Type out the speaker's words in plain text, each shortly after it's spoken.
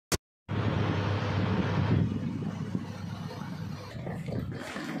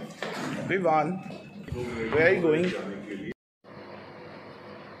Vivan, where are you going?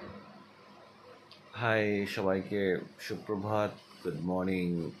 Hi सबाई के सुप्रभात गुड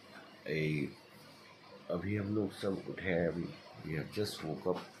मॉर्निंग अभी हम लोग सब उठे हैं अभी we have just woke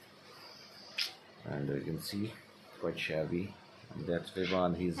up and you can see quite shabby. That's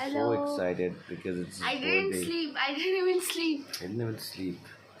Vivan. He's Hello. So excited because it's his I didn't birthday. sleep. I didn't even sleep. He didn't even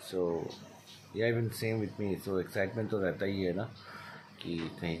sleep. So yeah, even same with me. So excitement तो रहता ही है ना कि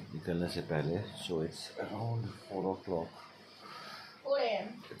कहीं निकलने से पहले. So it's around 4 o'clock. 4 a.m.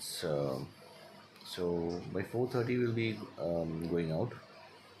 It's so by 4:30 we'll be going out.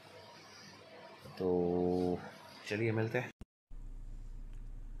 तो चलिए मिलते हैं.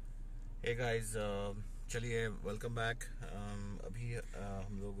 Hey guys, चलिए वेलकम बैक. अभी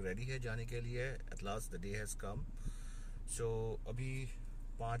हम लोग रेडी है जाने के लिए. At last the day has come. So अभी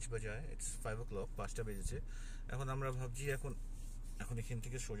 5 बजा है. It's 5 o'clock. 5টা বেজেছে. এখন আমরা ভাবছি এখন এখান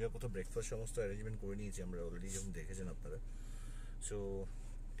থেকে সোজা কোথাও ব্রেকফাস্ট সমস্ত অ্যারেঞ্জমেন্ট করে নিয়েছি আমরা অলরেডি, যেমন দেখেছেন আপনারা. সো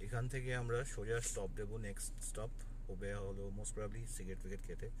এখান থেকে আমরা সোজা স্টপ দেবো. নেক্সট স্টপ হবে হলো মোস্ট প্রবাবলি সিগারেট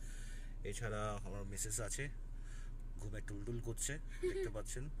খেতে. এছাড়া আমার মিসেস আছে, ঘুমে টুলটুল করছে দেখতে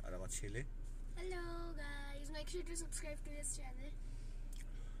পাচ্ছেন, আর আমার ছেলে. Hello guys, make sure to subscribe to this channel.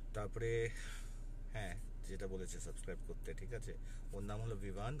 তারপরে হ্যাঁ, যেটা বলেছে সাবস্ক্রাইব করতে, ঠিক আছে. ওর নাম হলো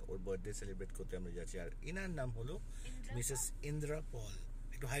ভিভান, ওর বার্থডে সেলিব্রেট করতে আমরা যাচ্ছি. আর ইনার নাম হলো মিসেস ইন্দ্রা পল.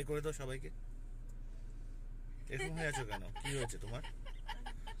 একটু হাই করে দাও সবাইকে. এরকম হয়ে আছো কেন, কি হয়েছে তোমার?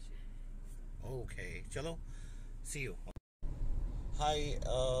 ওকে, চলো, সি ইউ. হাই,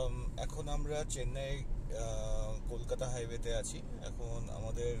 এখন আমরা চেন্নাই কলকাতা হাইওয়েতে আছি. এখন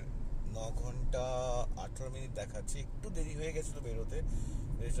আমাদের 9 ঘন্টা 18 মিনিট দেখাচ্ছে. একটু দেরি হয়ে গেছিলো বেরোতে,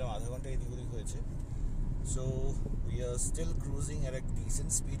 বেরোছিলাম আধা ঘন্টা এদিক ওদিক হয়েছে. So we are still cruising at A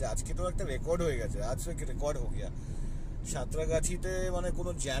dissent speed. আজকে তো একটা রেকর্ড হয়ে গেছে, আজ তো রেকর্ড হয়ে গিয়া. সাঁতরাগাছিতে মানে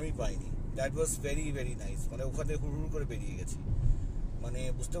কোনো জ্যামই পাইনি. That was very very nice. মানে ওখানে হুড় করে বেরিয়ে গেছি. মানে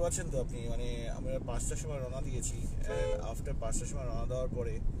বুঝতে পারছেন তো আপনি, মানে আমরা 5টার সময় রওনা দিয়েছি. আফটার 5টার সময় রওনা দেওয়ার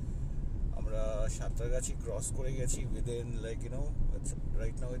পরে আমরা সাঁতরাগাছি ক্রস করে গেছি within like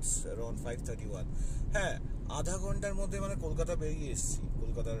right now it's around 5:31. হ্যাঁ, আধা ঘন্টার মধ্যে মানে কলকাতা বেরিয়ে এসেছি,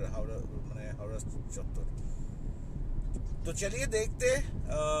 কলকাতার হাওড়া চত্বর. तो चलिए देखते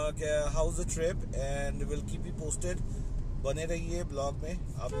how is the trip and will keep you posted. बने रहिए ब्लॉग में,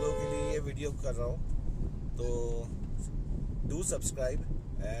 आप लोगों के लिए ये वीडियो कर रहा हूँ. तो do subscribe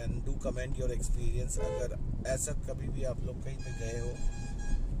and do comment your experience अगर ऐसा कभी भी आप लोग कहीं पे गए हो.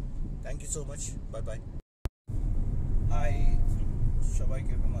 Thank you so much, bye bye. हाय सबाई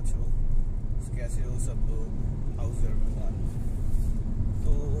किरकम आछो, कैसे हो सब लोग, हाउ इज एवरीवन.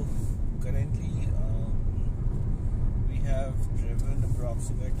 तो currently we have driven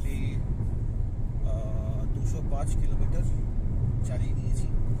approximately 205 kilometre চালিয়ে নিয়েছি.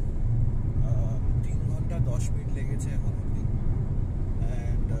 3 ঘন্টা 10 মিনিট লেগেছে এখন অবধি.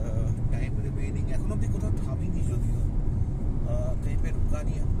 অ্যান্ড টাইম রিমেনিং এখন অবধি কোথাও থামিনি, যদিও कहीं पे रुका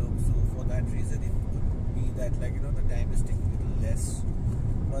नहीं हम लोग. So for that reason it could be that like the time is taking a little less,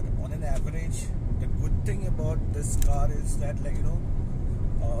 but on an average the good thing about this car is that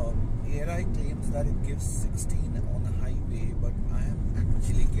ARI claims that it gives 16 on the highway, but I am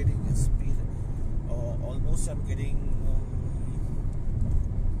actually getting a speed almost I'm getting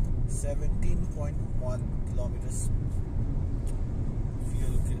 17.1 kilometers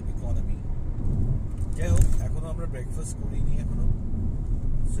fuel economy. যাই হোক, এখনো আমরা breakfast করিনি এখনো.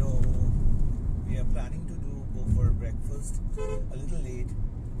 So we are planning to go for breakfast a little late,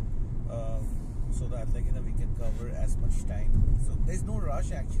 so that we can cover as much time. So there's no rush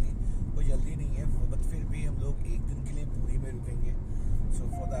actually, कोई जल्दी नहीं है, but फिर भी हम लोग एक दिन के लिए पुरी में रुकेंगे. So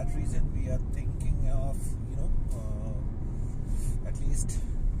for that reason we are thinking of at least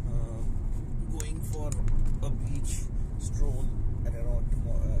going for a beach stroll at around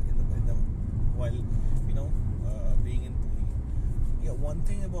in the while being in Puri. Yeah, one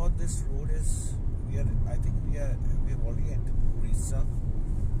thing about this road is we have already entered Orissa.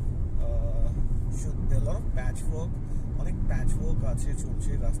 There are a lot of patchwork. অনেক patchwork আছে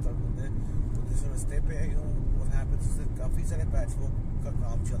চলছে রাস্তার মধ্যে. तो इस रास्ते पे what happens is that काफ़ी सारे पैचवर्क का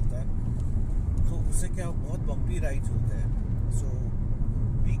काम चलता है, तो उससे क्या बहुत बम्पी राइड्स होते हैं. सो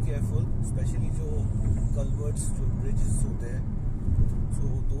बी केयरफुल, स्पेशली जो कल्वर्ट्स, जो ब्रिजेस होते हैं. So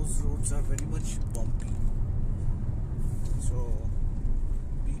those roads are very much bumpy. सो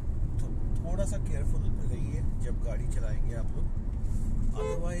थोड़ा सा केयरफुल रहिए जब गाड़ी चलाएंगे आप लोग.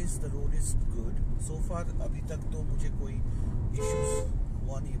 Otherwise the road is good so far. अभी तक तो मुझे कोई issues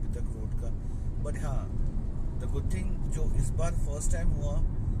हुआ नहीं अभी तक रोड का. बट हाँ, the good thing जो इस बार फर्स्ट टाइम हुआ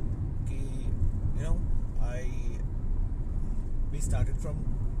कि we started from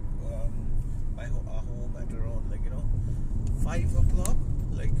our home at around 5 o'clock,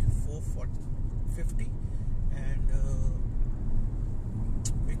 like 4:50, and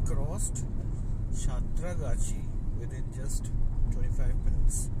we crossed Shatragachi within just 25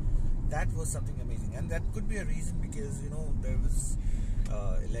 minutes. That was something amazing, and that could be a reason because there was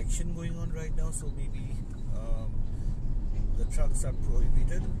election going on right now, so maybe the trucks are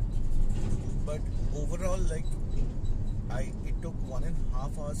prohibited. But overall, it took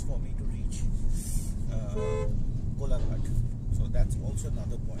 1.5 hours for me to reach Kolkata, so that's also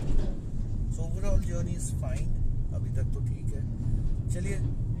another point. So overall journey is fine. अभी तक तो ठीक है. चलिए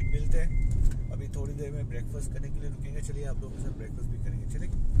मिलते हैं. अभी थोड़ी देर में ब्रेकफास्ट करने के लिए रुकेंगे. चलिए आप लोगों के साथ ब्रेकफास्ट भी करेंगे. चलिए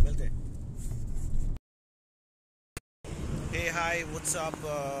मिलते हैं. Hey hi, what's up?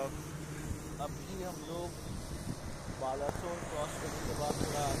 अभी हम लोग बालासोर क्रॉस करने के बाद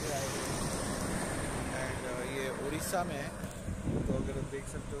थोड़ा आगे आए हैं, एंड ये उड़ीसा में है. तो अगर आप देख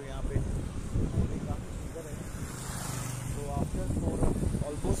सकते हो यहाँ पे काफ़ी सुंदर है. तो after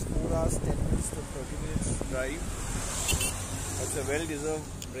almost 4 hours 10 minutes to 30 minutes drive, it's a well deserved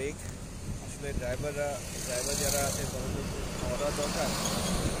break. আসলে ড্রাইভার যারা আছে তাদের খাওয়া দাওয়া দরকার,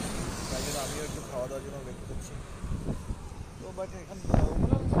 তাই জন্য আমিও একটু খাওয়া দাওয়ার জন্য ওয়েট করছি. তো বাট এখন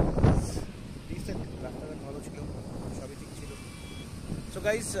ডিসেন্ট, রাস্তাঘাট ভালো ছিল, সবই ঠিক ছিল. सो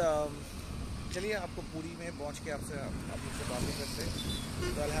गाइस, चलिए आपको पुरी में पहुंच के आप मुझसे बातें करते हैं.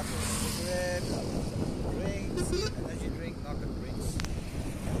 तो I'll have some cigarette, drinks, energy drink, not the drinks,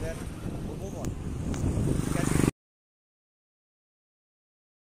 and then we'll move on. Catch you.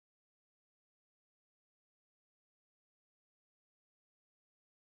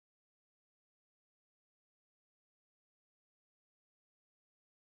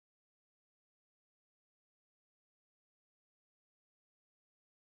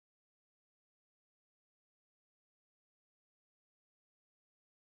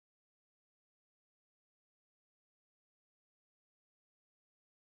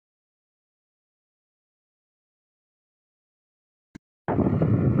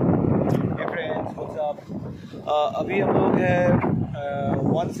 Hey friends, what's up? अभी हम लोग हैं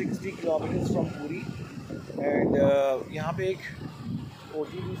 160 किलोमीटर्स फ्रॉम पूरी, एंड यहाँ पे एक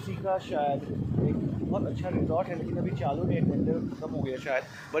OTBC का शायद एक बहुत अच्छा रिजॉर्ट है, लेकिन अभी चालू नहीं है, टेंडर खत्म हो गया शायद.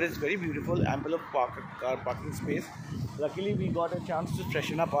 But it's very beautiful, ample of car parking space. Luckily we got a chance to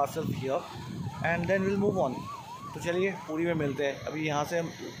freshen up ourselves here, and then will move on. तो चलिए पूरी में मिलते हैं. अभी यहाँ से हम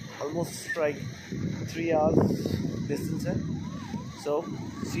ऑलमोस्ट 3 आवर्स डिस्टेंस है. सो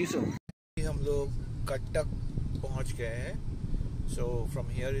सी यू सून. हम लोग कटक पहुंच गए हैं. So from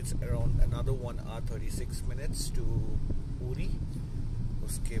here it's around another 1 hour 36 minutes to पूरी.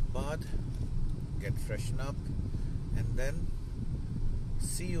 उसके बाद gate freshen up and then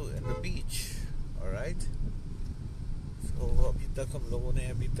C you in the beach. Alright. सो अभी तक हम लोगों ने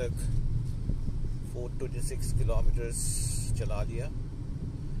 426 kilometers चला लिया,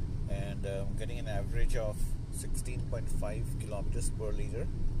 and getting an average of 16.5 kilometers per liter,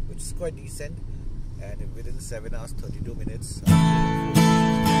 which is quite decent, and within 7 hours 32 minutes